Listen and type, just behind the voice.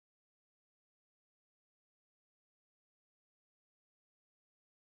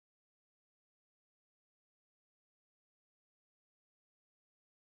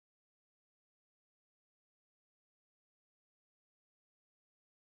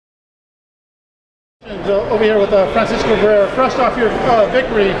Over here with Cisco Rivera. First off, your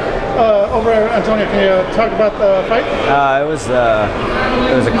victory over Antonio. Can you talk about the fight? It was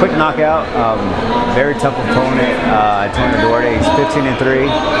a quick knockout. Very tough opponent. Antonio Duarte. He's 15-3.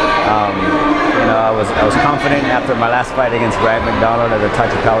 I was confident after my last fight against Brad McDonald at the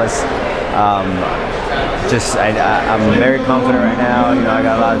Tachi Palace. I'm very confident right now. I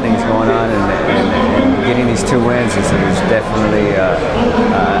got a lot of things going on, and getting these 2 wins is definitely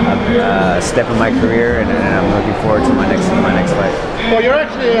a step in my career, and I'm looking forward to my next fight. Well, you're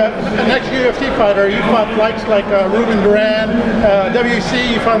actually an ex-UFC fighter. You fought fights like Ruben Duran,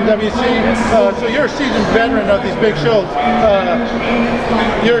 WC. You fought in WC, so you're a seasoned veteran of these big shows.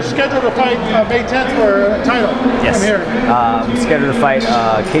 You're scheduled to fight May 10th for a title. Yes. I'm here. I'm scheduled to fight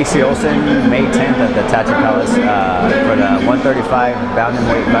Casey Olsen May 10th at the Tachi Palace for the 135 bound and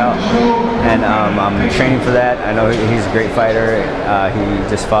weight bout, and I'm training for that. I know he's a great fighter. He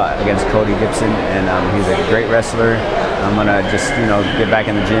just fought against Cody Gibson, and he's a great wrestler. I'm gonna just get back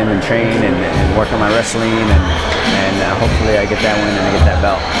in the gym and train and work on my wrestling, and hopefully I get that win and I get that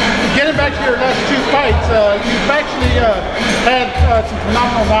belt. Getting back to your last 2 fights, you've actually had some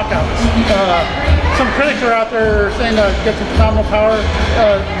phenomenal knockouts. Some critics are out there saying you get some phenomenal power.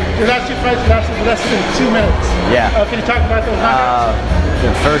 Your last 2 fights lasted less than 2 minutes. Yeah. Can you talk about those knockouts? The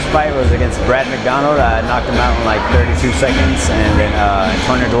first fight was against Brad McDonald. I knocked him out in like 32 seconds, and then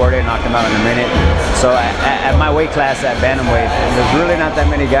Antonio Duarte knocked him out in a minute. So at my weight class at bantamweight, there's really not that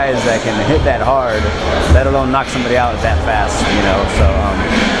many guys that can hit that hard, let alone knock somebody out that fast. So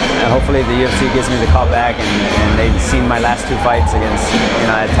hopefully the UFC gives me the call back, and they've seen my last 2 fights against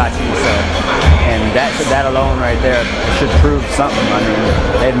at Tachi. And that alone right there should prove something. I mean,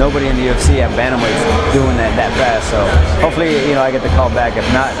 they have nobody in the UFC at bantamweight doing that fast. So hopefully I get the call back. If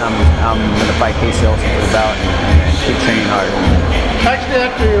not, I'm gonna fight Casey Olsen for the bout and keep training hard. Actually,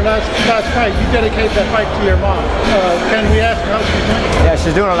 after your last fight, you dedicated that fight to your mom. Can we ask how she's doing? Yeah,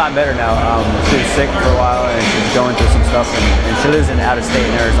 she's doing a lot better now. She was sick for a while, and she's going through some stuff, and she lives out of state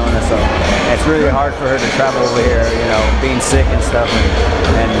in Arizona, so it's really hard for her to travel over here, being sick and stuff,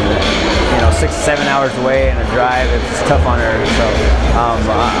 and 6 to 7 hours away and a drive, it's tough on her. So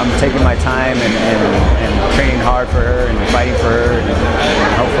I'm taking my time and training hard for her and fighting for her, and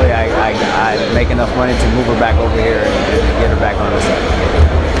hopefully I make enough money to move her back over here and get her back on the side.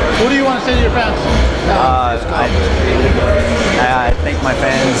 What do you want to say to your fans? I thank my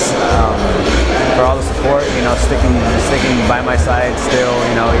fans for all the support. Sticking by my side still.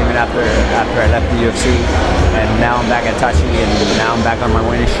 Even after I left the UFC, and now I'm back at Tachi, and now I'm back on my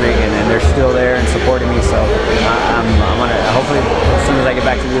winning streak, and they're still there and supporting me. So I'm gonna hopefully as soon as I get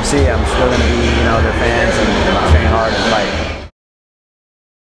back to the UFC, I'm still gonna be their fans and train hard and fight.